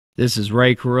This is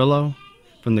Ray Carrillo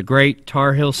from the great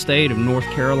Tar Heel state of North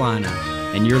Carolina,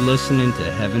 and you're listening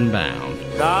to Heaven Bound.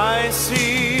 I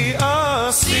see a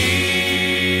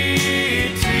city,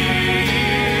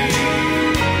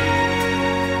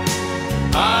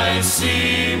 I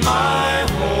see my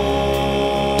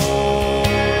home,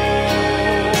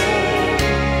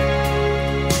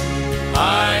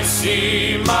 I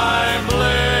see my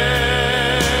blessed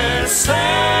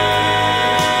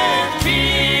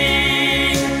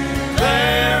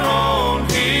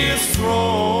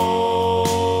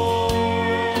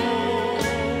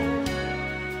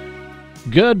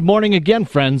Good morning again,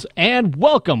 friends, and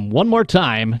welcome one more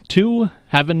time to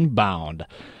Heaven Bound.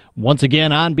 Once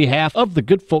again, on behalf of the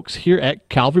good folks here at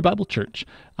Calvary Bible Church,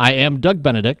 I am Doug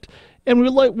Benedict, and we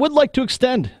would like to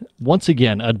extend, once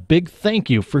again, a big thank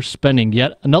you for spending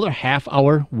yet another half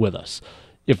hour with us.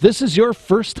 If this is your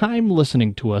first time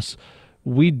listening to us,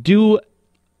 we do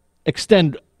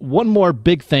extend one more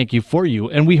big thank you for you,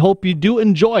 and we hope you do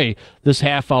enjoy this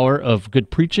half hour of good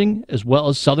preaching as well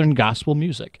as Southern gospel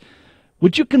music.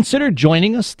 Would you consider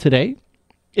joining us today?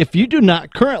 If you do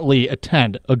not currently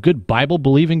attend a good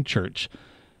Bible-believing church,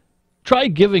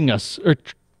 give us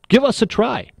a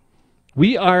try.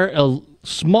 We are a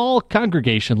small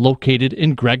congregation located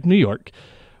in Gregg, New York.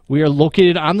 We are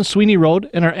located on the Sweeney Road,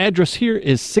 and our address here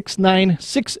is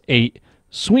 6968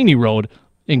 Sweeney Road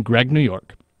in Gregg, New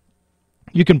York.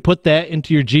 You can put that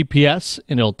into your GPS,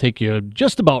 and it'll take you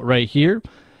just about right here.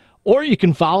 Or you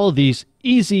can follow these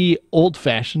easy,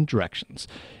 old-fashioned directions.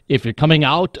 If you're coming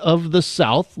out of the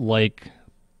south, like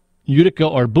Utica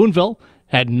or Boonville,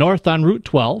 head north on Route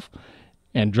 12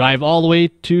 and drive all the way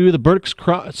to the Burdick's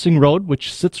Crossing Road,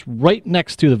 which sits right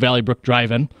next to the Valley Brook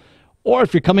Drive-In. Or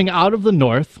if you're coming out of the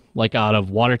north, like out of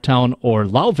Watertown or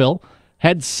Lowville,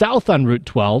 head south on Route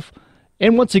 12,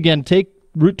 and once again, take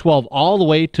Route 12 all the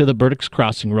way to the Burdick's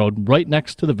Crossing Road, right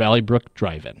next to the Valley Brook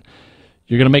Drive-In.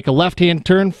 You're going to make a left-hand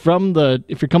turn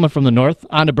if you're coming from the north,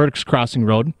 onto Burdick's Crossing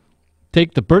Road.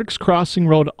 Take the Burdick's Crossing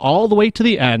Road all the way to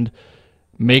the end,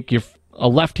 make a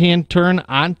left-hand turn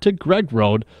onto Gregg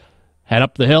Road, head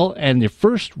up the hill, and your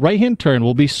first right-hand turn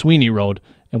will be Sweeney Road,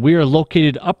 and we are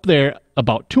located up there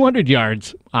about 200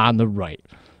 yards on the right.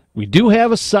 We do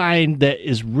have a sign that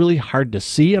is really hard to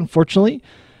see, unfortunately,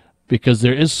 because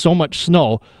there is so much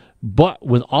snow, but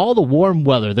with all the warm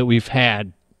weather that we've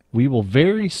had, we will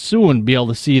very soon be able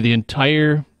to see the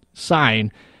entire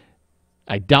sign.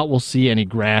 I doubt we'll see any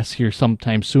grass here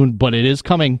sometime soon, but it is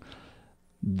coming.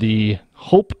 The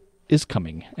hope is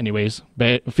coming. Anyways,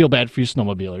 I feel bad for you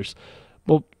snowmobilers.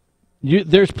 Well,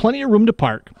 there's plenty of room to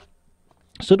park,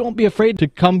 so don't be afraid to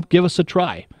come give us a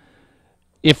try.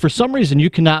 If for some reason you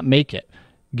cannot make it,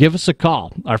 give us a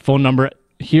call. Our phone number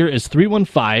here is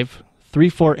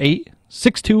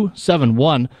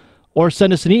 315-348-6271, or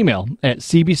send us an email at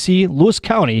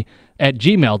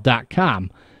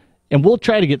cbclewiscounty@gmail.com, and we'll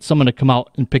try to get someone to come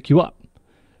out and pick you up.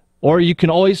 Or you can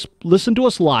always listen to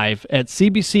us live at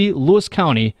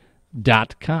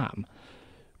cbclewiscounty.com.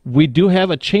 We do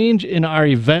have a change in our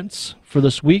events for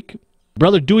this week.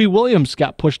 Brother Dewey Williams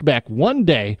got pushed back one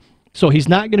day, so he's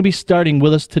not going to be starting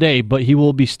with us today, but he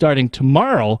will be starting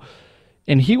tomorrow,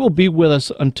 and he will be with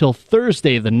us until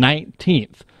Thursday the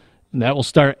 19th. And that will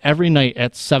start every night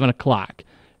at 7 o'clock.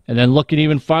 And then looking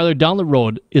even farther down the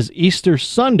road is Easter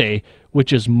Sunday,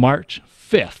 which is March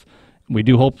 5th. We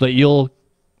do hope that you'll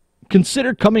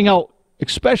consider coming out,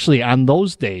 especially on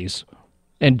those days,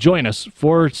 and join us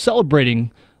for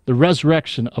celebrating the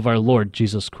resurrection of our Lord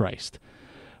Jesus Christ.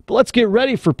 But let's get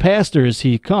ready for Pastor as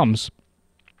he comes.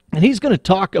 And he's going to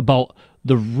talk about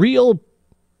the real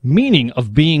meaning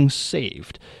of being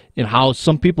saved and how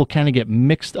some people kind of get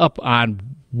mixed up on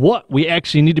what we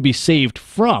actually need to be saved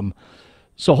from.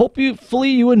 So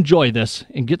hopefully you enjoy this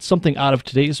and get something out of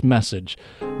today's message.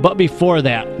 But before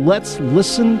that, let's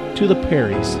listen to the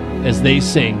Perrys as they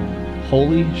sing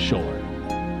Holy Shore.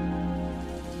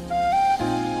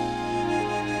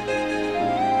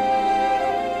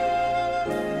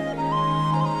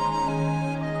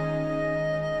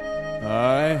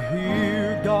 I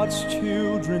hear God's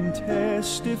children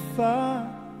testify,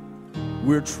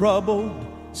 we're troubled,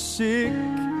 sick,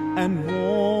 and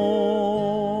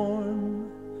worn,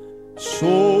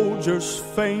 soldiers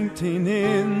fainting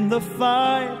in the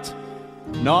fight,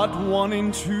 not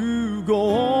wanting to go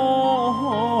on.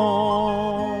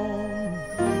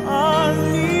 Our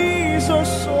knees are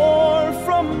sore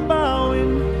from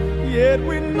bowing, yet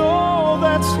we know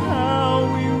that's how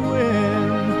we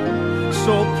win.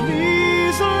 So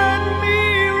please let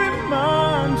me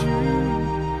remind you,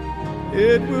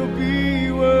 it will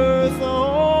be worth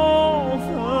all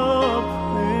the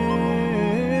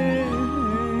pain.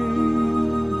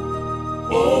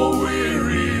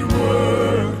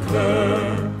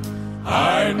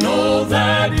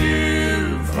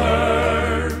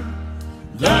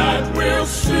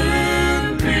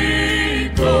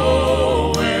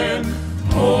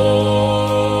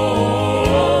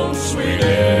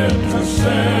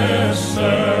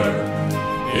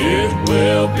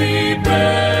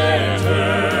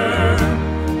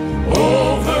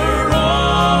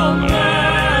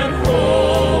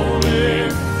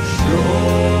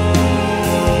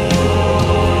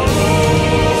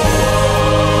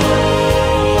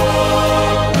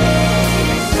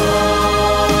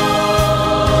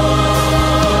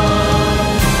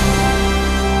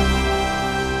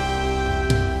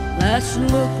 Let's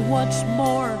look once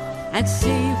more and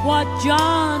see what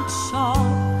John saw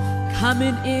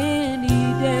coming any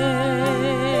day.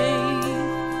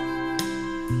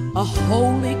 A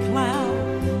holy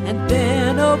cloud and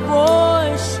then a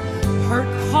voice heard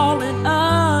calling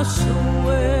us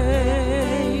away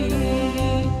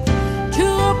to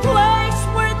a place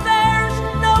where there's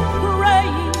no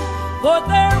praying, for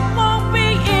there won't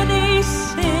be any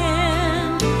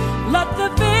sin. Let the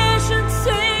vision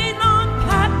seen on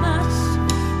Patmos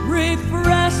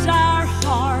refresh our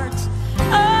hearts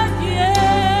again.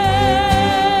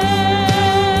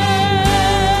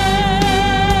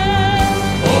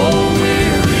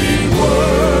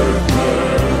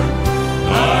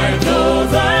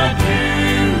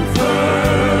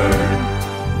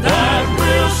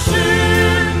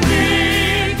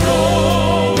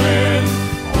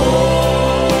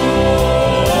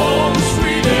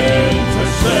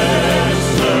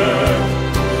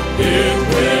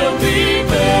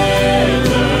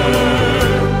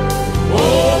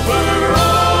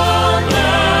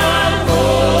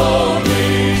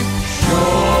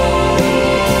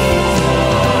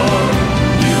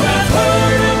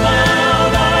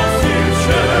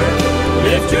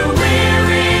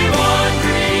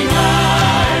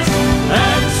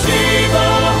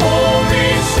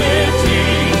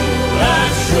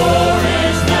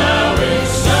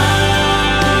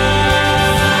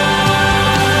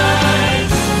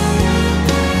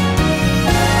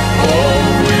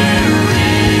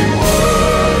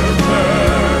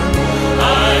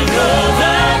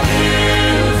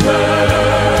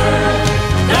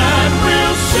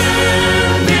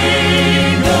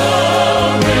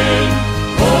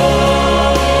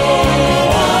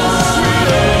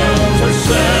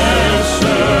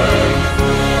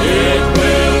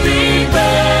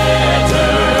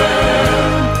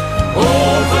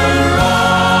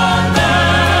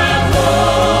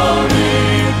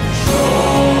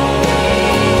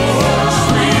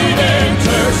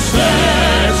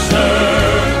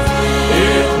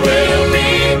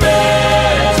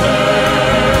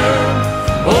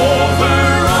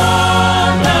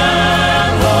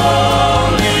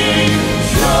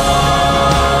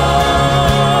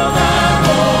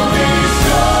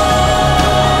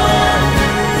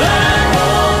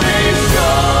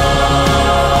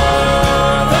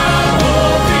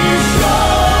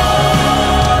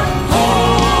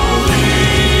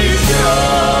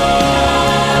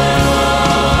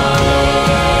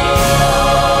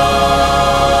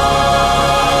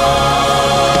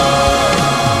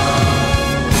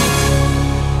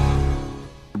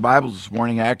 Bibles this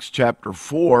morning, Acts chapter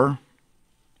 4.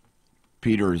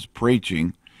 Peter is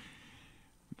preaching.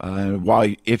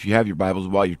 If you have your Bibles,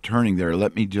 while you're turning there,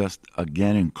 let me just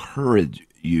again encourage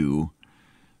you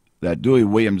that Dewey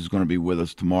Williams is going to be with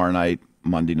us tomorrow night,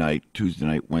 Monday night, Tuesday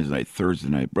night, Wednesday night, Thursday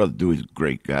night. Brother Dewey's a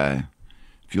great guy.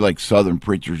 If you like Southern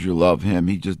preachers, you love him.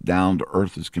 He's just down to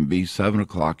earth as can be, 7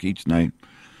 o'clock each night.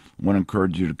 I want to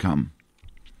encourage you to come.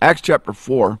 Acts chapter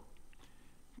 4,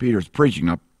 Peter's preaching.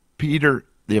 Now,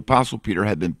 the Apostle Peter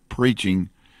had been preaching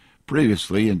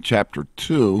previously in chapter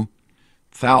 2.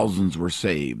 Thousands were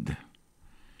saved.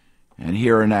 And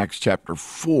here in Acts chapter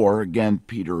 4, again,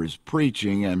 Peter is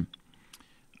preaching, and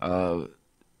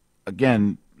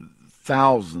again,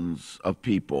 thousands of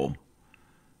people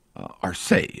are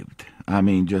saved. I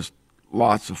mean, just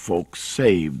lots of folks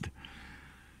saved.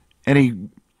 And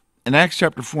in Acts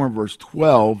chapter 4 and verse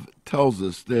 12 tells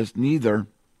us this: neither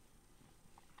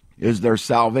is there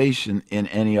salvation in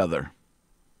any other,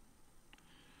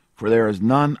 for there is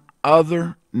none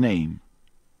other name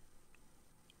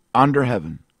under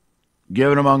heaven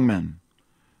given among men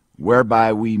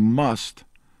whereby we must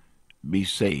be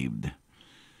saved.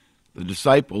 The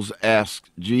disciples asked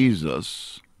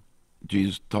Jesus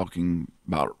talking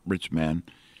about rich man,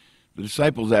 the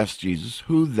disciples asked Jesus,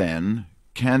 who then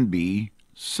can be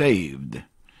saved?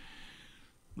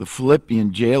 The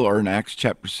Philippian jailer in Acts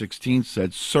chapter 16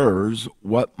 said, sirs,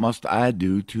 what must I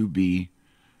do to be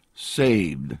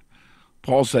saved?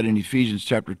 Paul said in Ephesians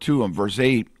chapter 2 and verse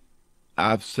 8,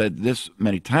 I've said this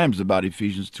many times about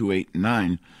Ephesians 2, 8, and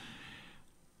 9,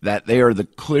 that they are the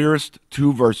clearest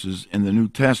two verses in the New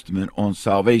Testament on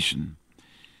salvation.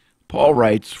 Paul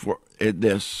writes for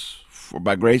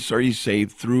by grace are ye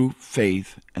saved through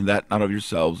faith, and that not of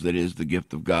yourselves, that is the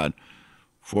gift of God.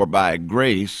 For by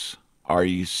grace are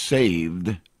ye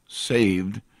saved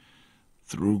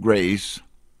through grace,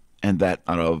 and that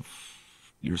not of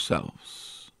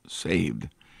yourselves. Saved.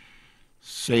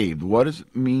 What does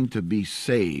it mean to be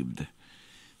saved?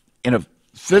 In a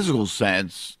physical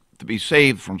sense, to be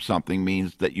saved from something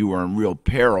means that you are in real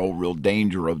peril, real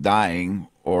danger of dying,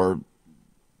 or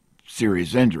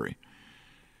serious injury.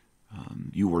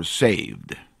 you were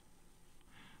saved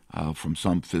from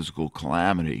some physical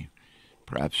calamity.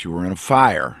 Perhaps you were in a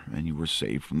fire and you were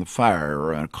saved from the fire,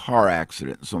 or in a car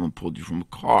accident and someone pulled you from a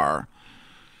car.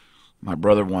 My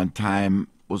brother one time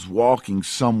was walking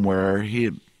somewhere. He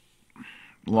had,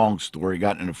 long story,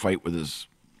 got in a fight with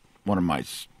one of my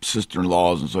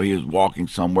sister-in-laws, and so he was walking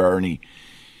somewhere, and he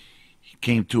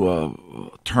came to a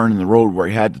turn in the road where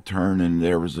he had to turn, and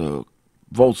there was a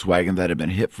Volkswagen that had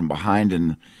been hit from behind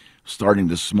and starting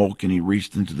to smoke, and he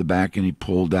reached into the back and he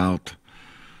pulled out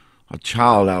a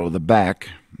child out of the back.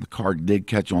 The car did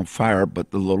catch on fire,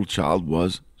 but the little child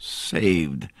was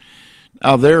saved.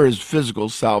 Now, there is physical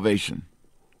salvation.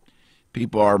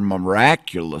 People are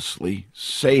miraculously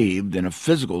saved in a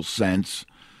physical sense.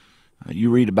 You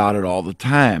read about it all the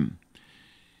time.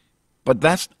 But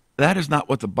that is not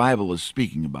what the Bible is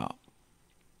speaking about.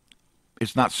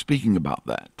 It's not speaking about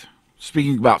that. It's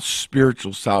speaking about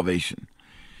spiritual salvation.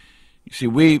 You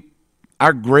see,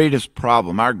 our greatest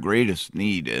problem, our greatest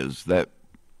need is that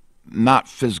not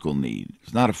physical need.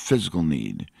 It's not a physical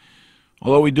need.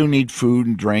 Although we do need food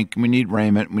and drink, and we need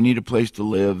raiment, and we need a place to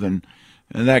live, and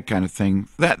that kind of thing.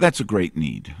 That's a great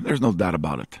need. There's no doubt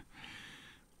about it.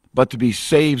 But to be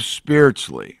saved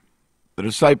spiritually, the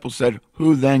disciples said,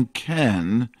 who then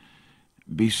can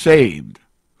be saved?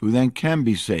 Who then can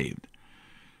be saved?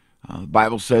 The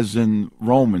Bible says in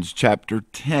Romans chapter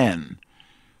 10,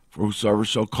 for whosoever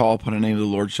shall call upon the name of the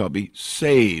Lord shall be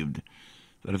saved.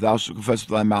 That if thou shalt confess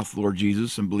with thy mouth the Lord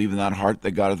Jesus and believe in thine heart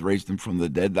that God hath raised him from the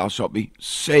dead, thou shalt be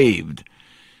saved.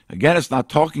 Again, it's not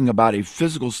talking about a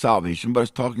physical salvation, but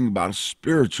it's talking about a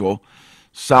spiritual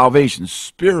salvation,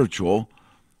 spiritual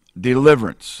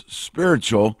deliverance,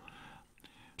 spiritual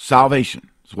salvation.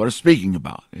 That's what it's speaking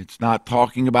about. It's not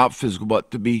talking about physical,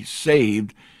 but to be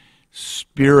saved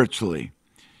spiritually.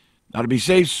 Now, to be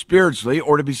saved spiritually,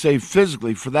 or to be saved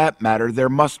physically for that matter, there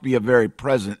must be a very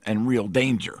present and real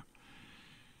danger.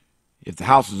 If the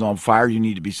house is on fire, you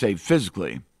need to be saved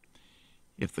physically.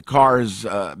 If the car has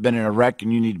been in a wreck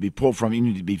and you need to be pulled from it, you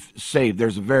need to be saved.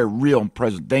 There's a very real and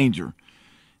present danger. And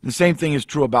the same thing is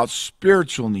true about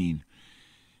spiritual need.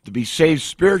 To be saved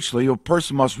spiritually, a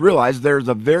person must realize there's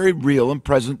a very real and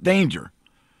present danger.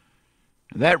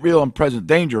 And that real and present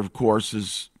danger, of course,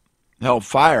 is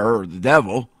hellfire, or the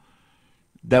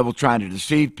devil trying to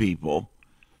deceive people.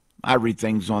 I read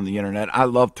things on the internet. I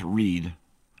love to read.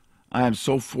 I am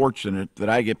so fortunate that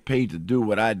I get paid to do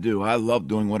what I do. I love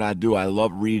doing what I do. I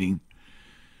love reading.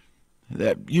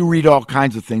 That you read all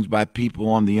kinds of things by people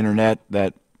on the internet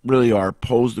that really are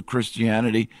opposed to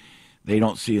Christianity. They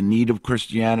don't see a need of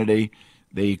Christianity.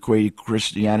 They equate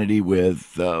Christianity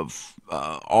with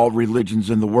all religions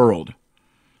in the world.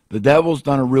 The devil's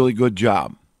done a really good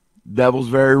job. The devil's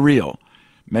very real.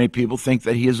 Many people think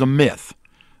that he is a myth.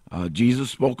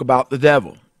 Jesus spoke about the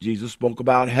devil. Jesus spoke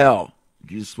about hell.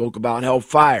 Jesus spoke about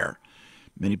hellfire.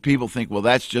 Many people think, well,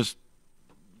 that's just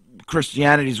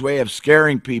Christianity's way of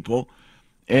scaring people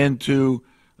into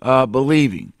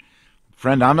believing.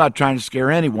 Friend, I'm not trying to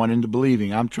scare anyone into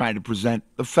believing. I'm trying to present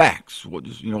the facts.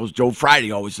 As Joe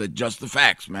Friday always said, just the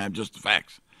facts, man, just the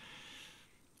facts.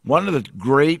 One of the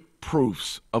great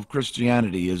proofs of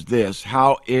Christianity is this,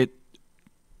 how it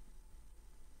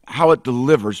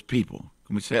delivers people.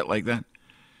 Can we say it like that?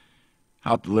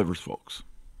 How it delivers folks.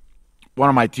 One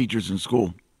of my teachers in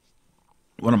school,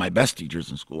 one of my best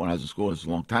teachers in school, when I was in school, this was a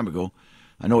long time ago.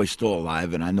 I know he's still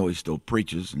alive, and I know he still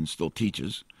preaches and still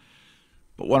teaches.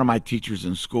 But one of my teachers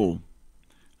in school,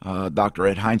 Dr.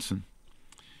 Ed Heinsohn,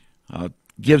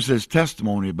 gives his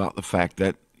testimony about the fact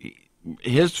that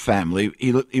his family,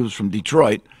 he was from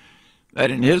Detroit, that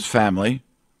in his family,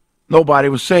 nobody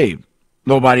was saved.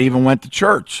 Nobody even went to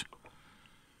church.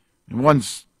 And one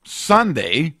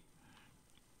Sunday,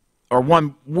 or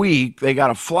 1 week, they got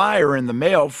a flyer in the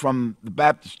mail from the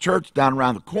Baptist church down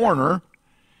around the corner,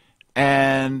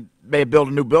 and they built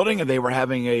a new building, and they were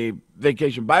having a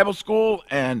vacation Bible school,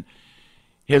 and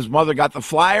his mother got the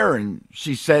flyer, and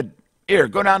she said, here,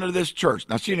 go down to this church.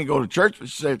 Now, she didn't go to church, but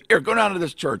she said, here, go down to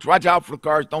this church. Watch out for the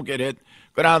cars. Don't get hit.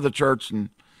 Go down to the church and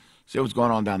see what's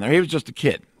going on down there. He was just a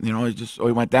kid. He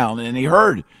went down, and he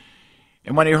heard.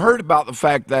 And when he heard about the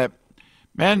fact that,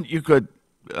 man, you could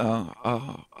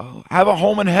have a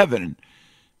home in heaven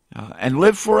and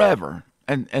live forever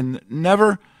and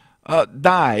never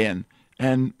die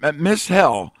and miss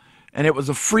hell, and it was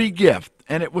a free gift,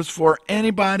 and it was for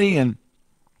anybody and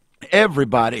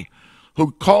everybody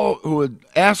who would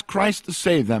ask Christ to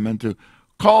save them and to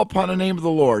call upon the name of the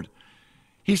Lord.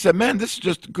 He said, man, this is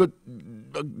just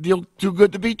a deal too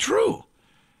good to be true.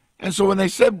 And so when they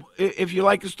said, if you'd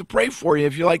like us to pray for you,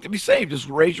 if you'd like to be saved, just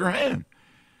raise your hand.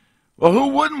 Well, who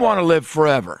wouldn't want to live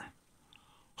forever?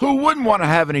 Who wouldn't want to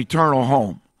have an eternal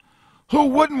home? Who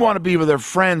wouldn't want to be with their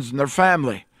friends and their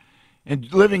family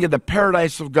and living in the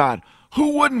paradise of God?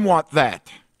 Who wouldn't want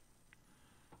that?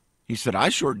 He said, I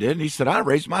sure did. And he said, I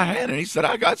raised my hand, and he said,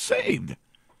 I got saved.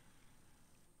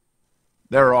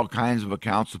 There are all kinds of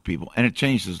accounts of people, and it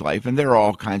changed his life, and there are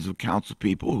all kinds of accounts of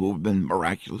people who have been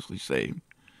miraculously saved.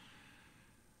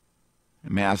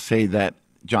 And may I say that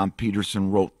John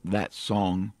Peterson wrote that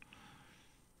song.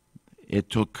 It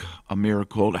took a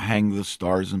miracle to hang the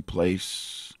stars in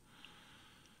place,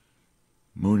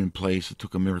 moon in place. It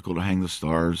took a miracle to hang the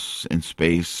stars in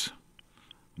space.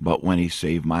 But when he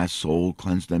saved my soul,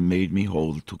 cleansed and made me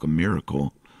whole, it took a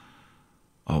miracle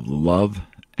of love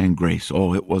and grace.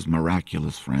 Oh, it was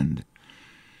miraculous, friend.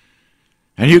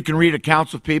 And you can read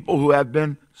accounts of people who have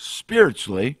been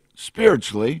spiritually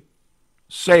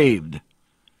saved.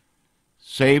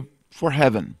 Saved for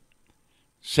heaven.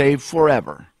 Saved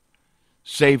forever.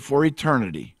 Saved for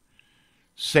eternity.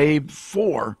 Saved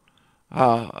from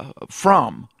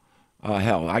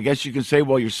hell. I guess you can say,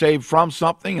 well, you're saved from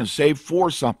something and saved for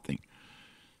something.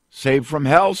 Saved from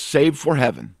hell, saved for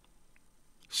heaven.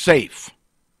 Safe.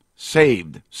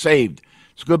 Saved. Saved.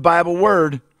 It's a good Bible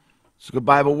word. It's a good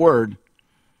Bible word.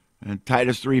 And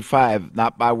Titus 3:5,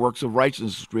 not by works of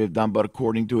righteousness we have done, but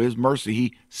according to his mercy.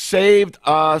 He saved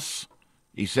us.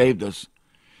 He saved us.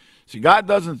 See, God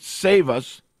doesn't save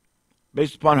us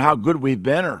based upon how good we've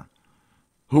been or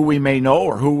who we may know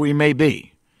or who we may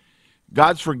be.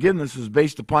 God's forgiveness is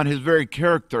based upon his very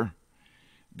character.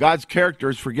 God's character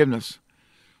is forgiveness.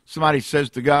 Somebody says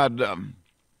to God,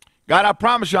 God, I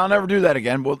promise you I'll never do that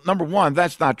again. Well, number one,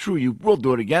 that's not true. You will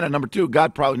do it again. And number two,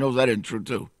 God probably knows that isn't true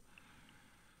too.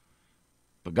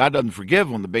 But God doesn't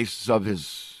forgive on the basis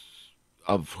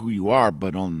of who you are,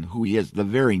 but on who he is. The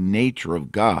very nature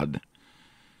of God.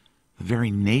 The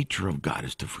very nature of God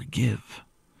is to forgive.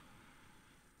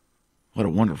 What a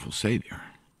wonderful Savior.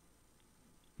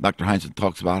 Dr. Heinzen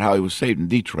talks about how he was saved in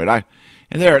Detroit.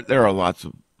 And there are lots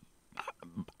of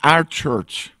our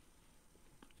church.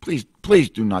 Please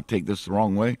do not take this the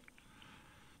wrong way.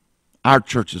 Our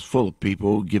church is full of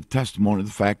people who give testimony to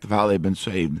the fact of how they've been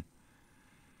saved.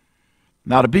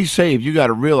 Now, to be saved, you got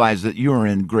to realize that you are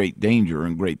in great danger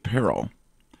and great peril.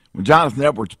 When Jonathan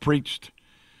Edwards preached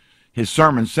his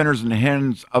sermon, Sinners in the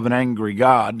Hands of an Angry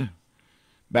God,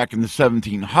 back in the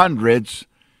 1700s,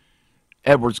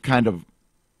 Edwards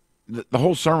the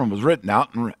whole sermon was written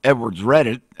out, and Edwards read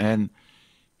it, and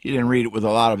he didn't read it with a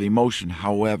lot of emotion.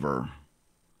 However,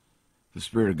 the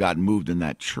Spirit of God moved in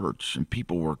that church, and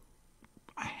people were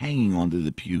hanging onto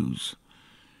the pews.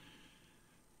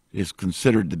 It is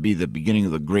considered to be the beginning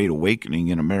of the Great Awakening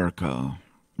in America,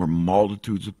 where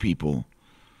multitudes of people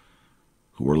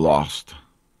who were lost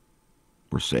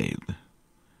were saved.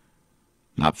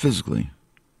 Not physically,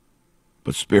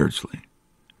 but spiritually.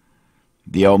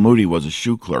 D.L. Moody was a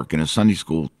shoe clerk and a Sunday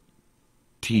school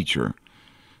teacher.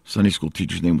 Sunday school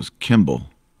teacher's name was Kimball.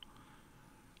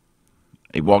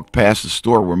 He walked past the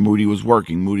store where Moody was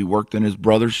working. Moody worked in his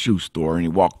brother's shoe store, and he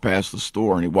walked past the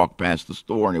store, and he walked past the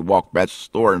store, and he walked past the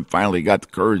store, and finally he got the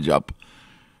courage up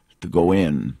to go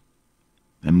in.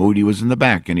 And Moody was in the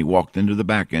back, and he walked into the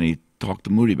back, and he talked to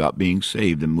Moody about being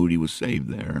saved, and Moody was saved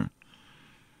there.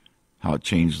 How it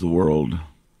changed the world.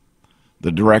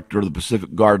 The director of the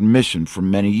Pacific Garden Mission for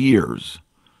many years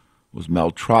was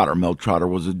Mel Trotter. Mel Trotter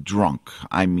was a drunk.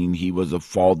 I mean, he was a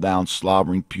fall-down,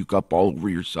 slobbering,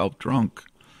 puke-up-all-over-yourself drunk.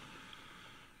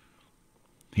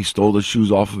 He stole the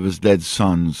shoes off of his dead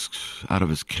sons out of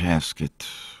his casket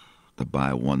to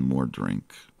buy one more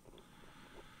drink.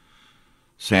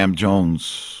 Sam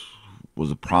Jones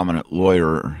was a prominent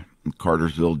lawyer in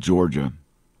Cartersville, Georgia.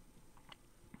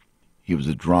 He was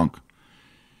a drunk.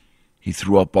 He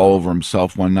threw up all over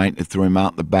himself one night and threw him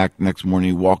out in the back. The next morning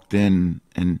he walked in,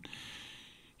 and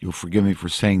you'll forgive me for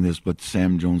saying this, but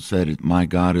Sam Jones said, "My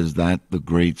God, is that the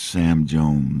great Sam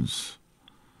Jones?"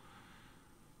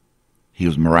 He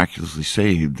was miraculously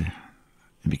saved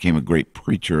and became a great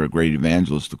preacher, a great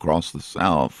evangelist across the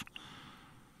South.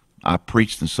 I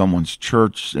preached in someone's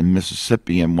church in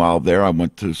Mississippi, and while there I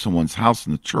went to someone's house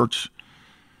in the church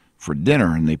for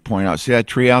dinner, and they pointed out, "See that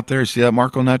tree out there? See that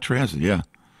mark on that tree?" I said, "Yeah."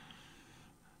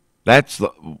 That's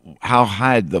how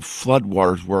high the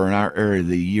floodwaters were in our area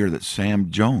the year that Sam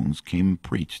Jones came and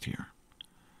preached here.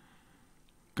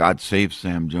 God saved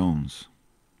Sam Jones.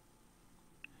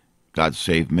 God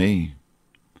saved me.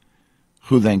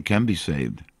 Who then can be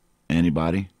saved?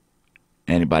 Anybody.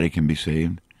 Anybody can be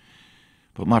saved.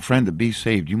 But my friend, to be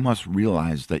saved, you must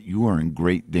realize that you are in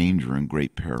great danger and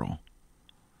great peril.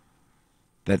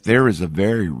 That there is a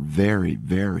very, very,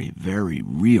 very, very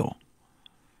real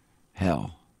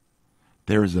hell.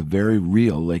 There is a very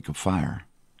real lake of fire.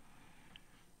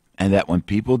 And that when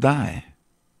people die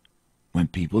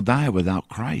without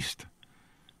Christ,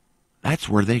 that's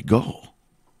where they go.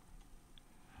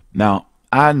 Now,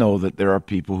 I know that there are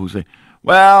people who say,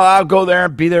 well, I'll go there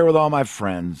and be there with all my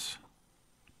friends.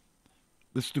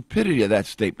 The stupidity of that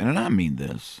statement, and I mean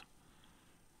this,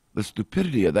 the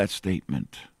stupidity of that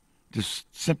statement just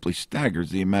simply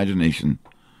staggers the imagination.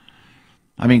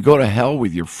 I mean, go to hell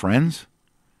with your friends?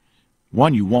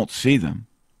 One, you won't see them.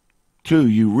 Two,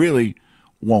 you really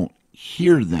won't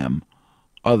hear them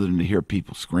other than to hear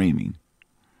people screaming.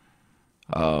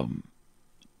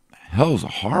 Hell's a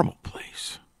horrible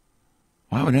place.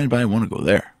 Why would anybody want to go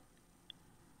there?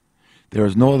 There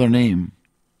is no other name.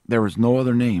 There is no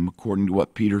other name, according to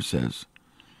what Peter says.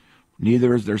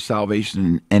 Neither is there salvation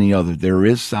in any other. There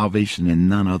is salvation in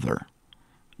none other.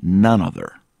 None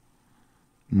other.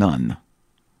 None.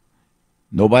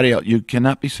 Nobody else. You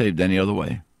cannot be saved any other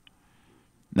way.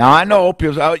 Now, I know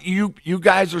people say, you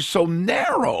guys are so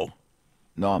narrow.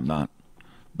 No, I'm not.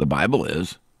 The Bible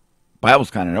is. The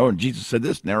Bible's kind of narrow, and Jesus said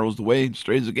this, narrow is the way and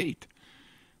straight is the gate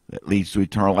that leads to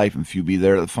eternal life, and few be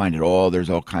there to find it all. There's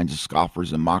all kinds of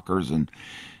scoffers and mockers and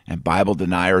Bible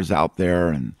deniers out there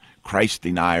and Christ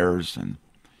deniers, and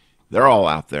they're all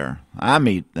out there. I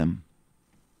meet them,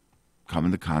 come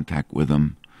into contact with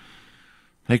them.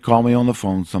 They call me on the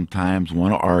phone sometimes,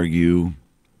 want to argue.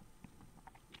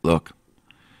 Look,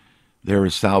 there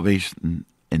is salvation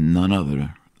in none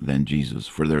other than Jesus,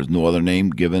 for there is no other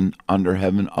name given under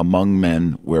heaven among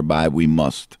men whereby we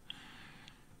must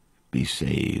be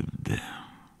saved.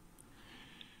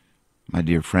 My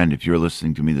dear friend, if you're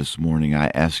listening to me this morning,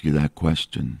 I ask you that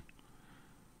question.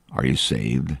 Are you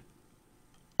saved?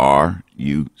 Are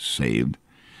you saved?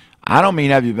 I don't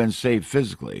mean have you been saved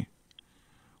physically.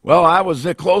 Well, I was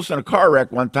close in a car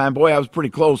wreck one time. Boy, I was pretty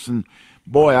close, and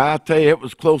boy, I'll tell you, it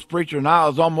was close, preacher, and I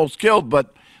was almost killed,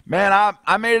 but man,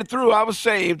 I made it through. I was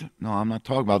saved. No, I'm not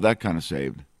talking about that kind of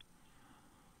saved.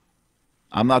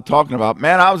 I'm not talking about,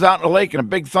 man, I was out in the lake and a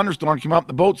big thunderstorm came up,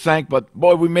 the boat sank, but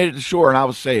boy, we made it to shore and I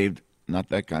was saved. Not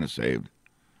that kind of saved.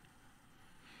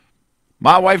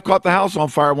 My wife caught the house on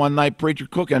fire one night, preacher,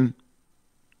 cooking,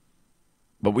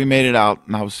 but we made it out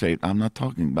and I was saved. I'm not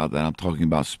talking about that. I'm talking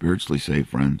about spiritually saved,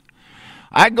 friend.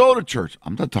 I go to church.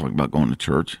 I'm not talking about going to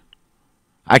church.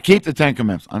 I keep the Ten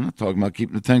Commandments. I'm not talking about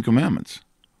keeping the Ten Commandments.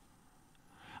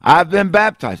 I've been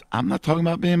baptized. I'm not talking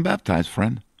about being baptized,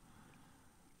 friend.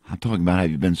 I'm talking about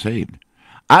have you been saved.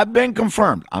 I've been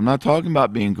confirmed. I'm not talking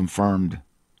about being confirmed.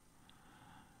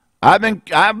 I've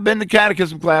been to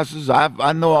catechism classes.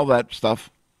 I know all that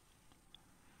stuff.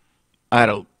 I had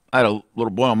a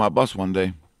little boy on my bus one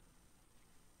day.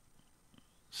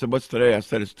 Said, "What's today?" I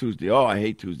said, "It's Tuesday." "Oh, I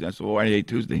hate Tuesday." I said, "Well, why do you hate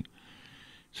Tuesday?"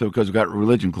 So because we got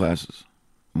religion classes.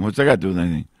 And what's that got to do with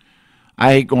anything?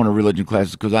 I hate going to religion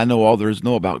classes because I know all there is to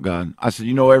know about God. I said,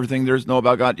 "You know everything there is to know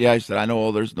about God?" "Yeah." I said, "I know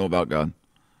all there is to know about God."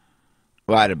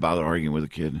 Well, I didn't bother arguing with a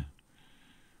kid.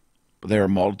 But there are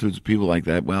multitudes of people like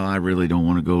that. Well, I really don't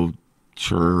want to go to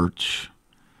church.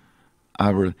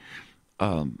 As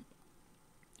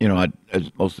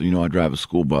most of you know, I drive a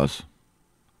school bus.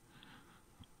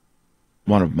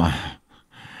 I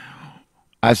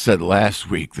said last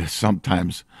week that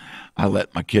sometimes I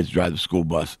let my kids drive the school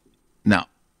bus. Now,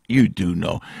 you do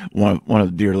know one of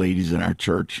the dear ladies in our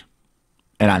church,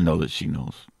 and I know that she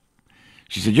knows.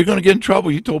 She said, "You're going to get in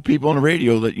trouble. You told people on the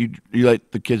radio that you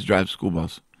let the kids drive the school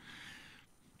bus."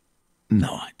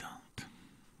 No, I don't.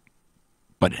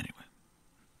 But anyway,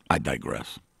 I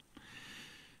digress.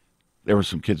 There were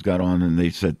some kids got on and they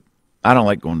said, "I don't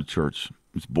like going to church.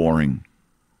 It's boring."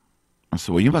 I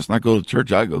said, "Well, you must not go to the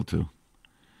church I go to."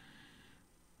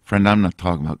 Friend, I'm not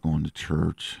talking about going to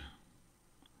church.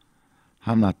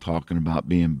 I'm not talking about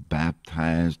being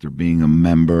baptized or being a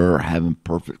member or having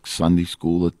perfect Sunday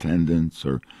school attendance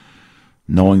or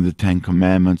knowing the Ten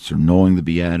Commandments or knowing the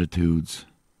Beatitudes.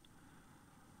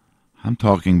 I'm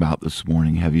talking about this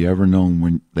morning, have you ever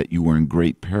known that you were in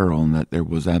great peril and that there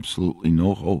was absolutely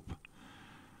no hope?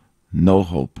 No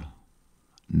hope.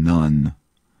 None.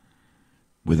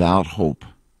 Without hope.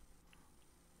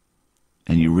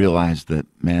 And you realize that,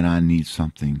 man, I need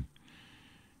something.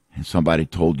 And somebody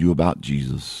told you about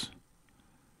Jesus.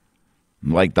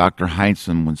 Like Dr.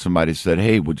 Heinzen, when somebody said,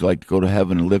 "Hey, would you like to go to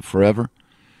heaven and live forever?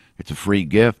 It's a free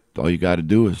gift. All you got to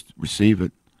do is receive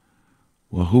it."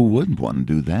 Well, who wouldn't want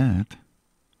to do that?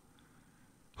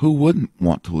 Who wouldn't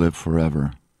want to live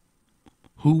forever?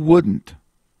 Who wouldn't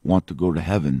want to go to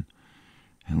heaven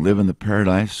and live in the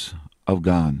paradise of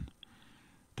God?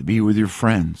 To be with your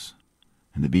friends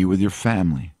and to be with your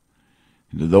family.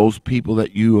 And to those people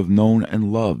that you have known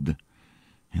and loved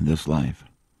in this life.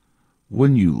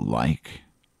 Wouldn't you like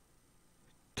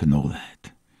to know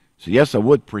that? So yes, I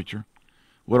would, preacher.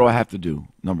 What do I have to do?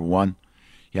 Number one,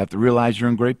 you have to realize you're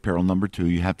in great peril. Number two,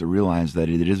 you have to realize that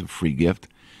it is a free gift,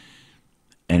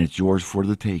 and it's yours for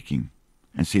the taking.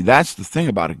 And see, that's the thing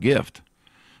about a gift.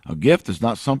 A gift is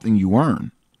not something you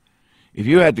earn. If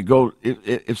you had to go,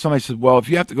 if somebody said, well, if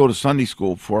you have to go to Sunday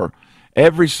school for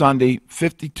every Sunday,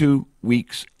 52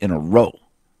 weeks in a row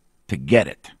to get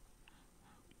it,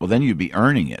 well, then you'd be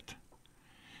earning it.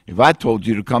 If I told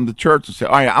you to come to church and say,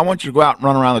 all right, I want you to go out and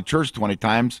run around the church 20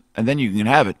 times, and then you can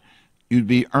have it, you'd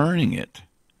be earning it.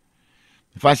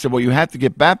 If I said, well, you have to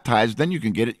get baptized, then you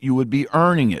can get it, you would be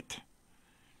earning it.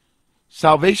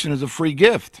 Salvation is a free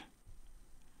gift.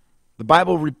 The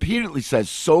Bible repeatedly says,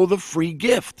 sow the free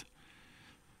gift.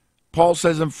 Paul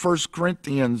says in 1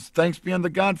 Corinthians, thanks be unto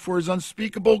God for his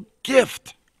unspeakable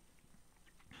gift.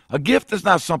 A gift is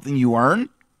not something you earn.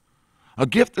 A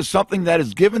gift is something that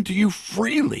is given to you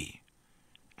freely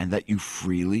and that you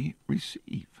freely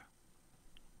receive.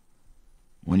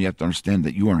 When you have to understand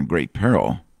that you are in great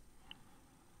peril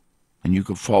and you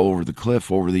could fall over the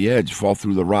cliff, over the edge, fall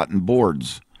through the rotten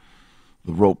boards,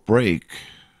 the rope break,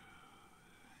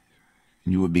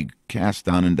 and you would be cast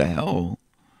down into hell.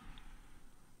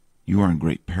 You are in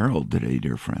great peril today,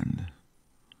 dear friend.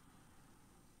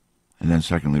 And then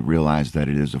secondly, realize that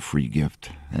it is a free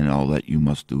gift, and all that you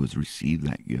must do is receive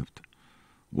that gift.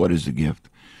 What is the gift?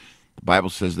 The Bible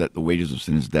says that the wages of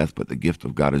sin is death, but the gift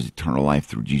of God is eternal life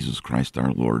through Jesus Christ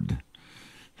our Lord.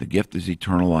 The gift is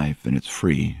eternal life, and it's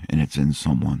free, and it's in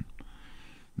someone.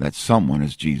 That someone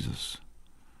is Jesus,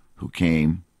 who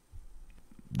came,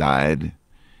 died,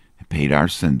 and paid our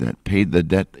sin debt, paid the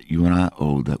debt that you and I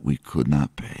owed that we could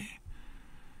not pay.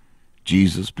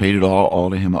 Jesus paid it all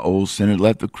to him. Our old sin had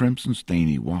left the crimson stain.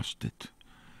 He washed it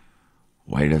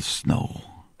white as snow.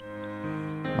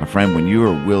 My friend, when you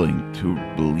are willing to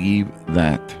believe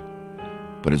that,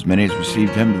 but as many as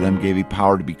received him, to them gave he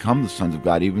power to become the sons of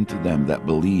God, even to them that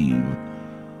believe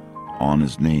on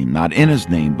his name. Not in his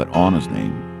name, but on his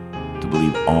name. To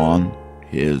believe on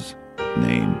his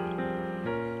name.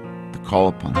 To call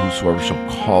upon, whosoever shall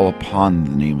call upon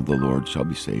the name of the Lord shall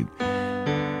be saved.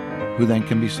 Who then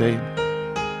can be saved?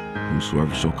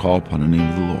 Whosoever shall call upon the name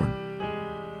of the Lord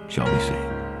shall be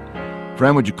saved.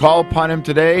 Friend, would you call upon him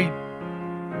today?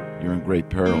 You're in great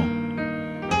peril.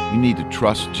 You need to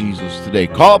trust Jesus today.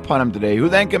 Call upon him today. Who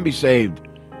then can be saved?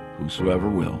 Whosoever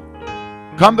will.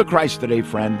 Come to Christ today,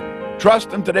 friend.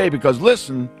 Trust him today, because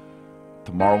listen,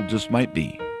 tomorrow just might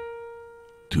be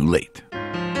too late.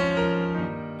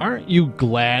 Aren't you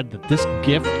glad that this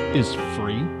gift is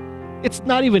free? It's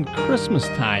not even Christmas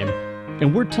time,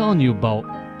 and we're telling you about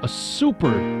a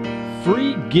super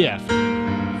free gift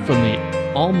from the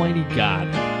Almighty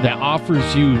God that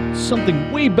offers you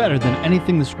something way better than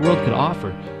anything this world could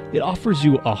offer. It offers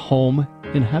you a home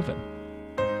in heaven,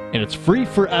 and it's free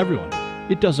for everyone.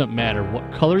 It doesn't matter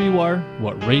what color you are,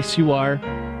 what race you are.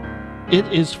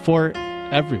 It is for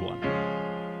everyone.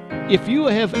 If you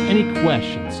have any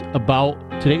questions about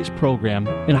today's program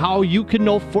and how you can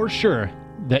know for sure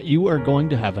that you are going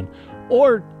to heaven,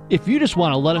 or if you just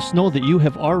want to let us know that you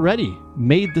have already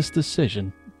made this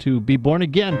decision to be born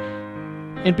again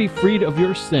and be freed of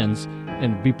your sins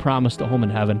and be promised a home in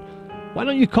heaven, why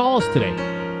don't you call us today?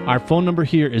 Our phone number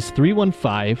here is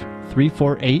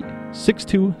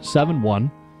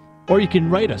 315-348-6271, or you can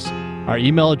write us. Our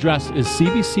email address is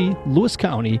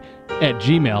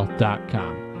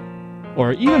cbclewiscounty@gmail.com.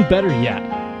 Or even better yet,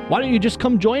 why don't you just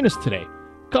come join us today?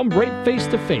 Come right face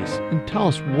to face and tell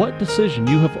us what decision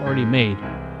you have already made.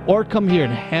 Or come here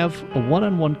and have a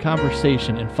one-on-one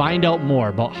conversation and find out more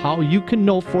about how you can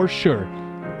know for sure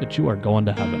that you are going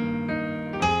to heaven.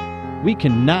 We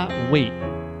cannot wait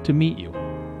to meet you.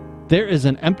 There is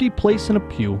an empty place in a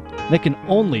pew that can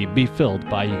only be filled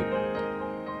by you.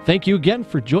 Thank you again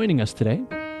for joining us today.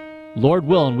 Lord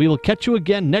willing, we will catch you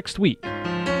again next week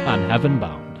on Heaven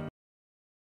Bound.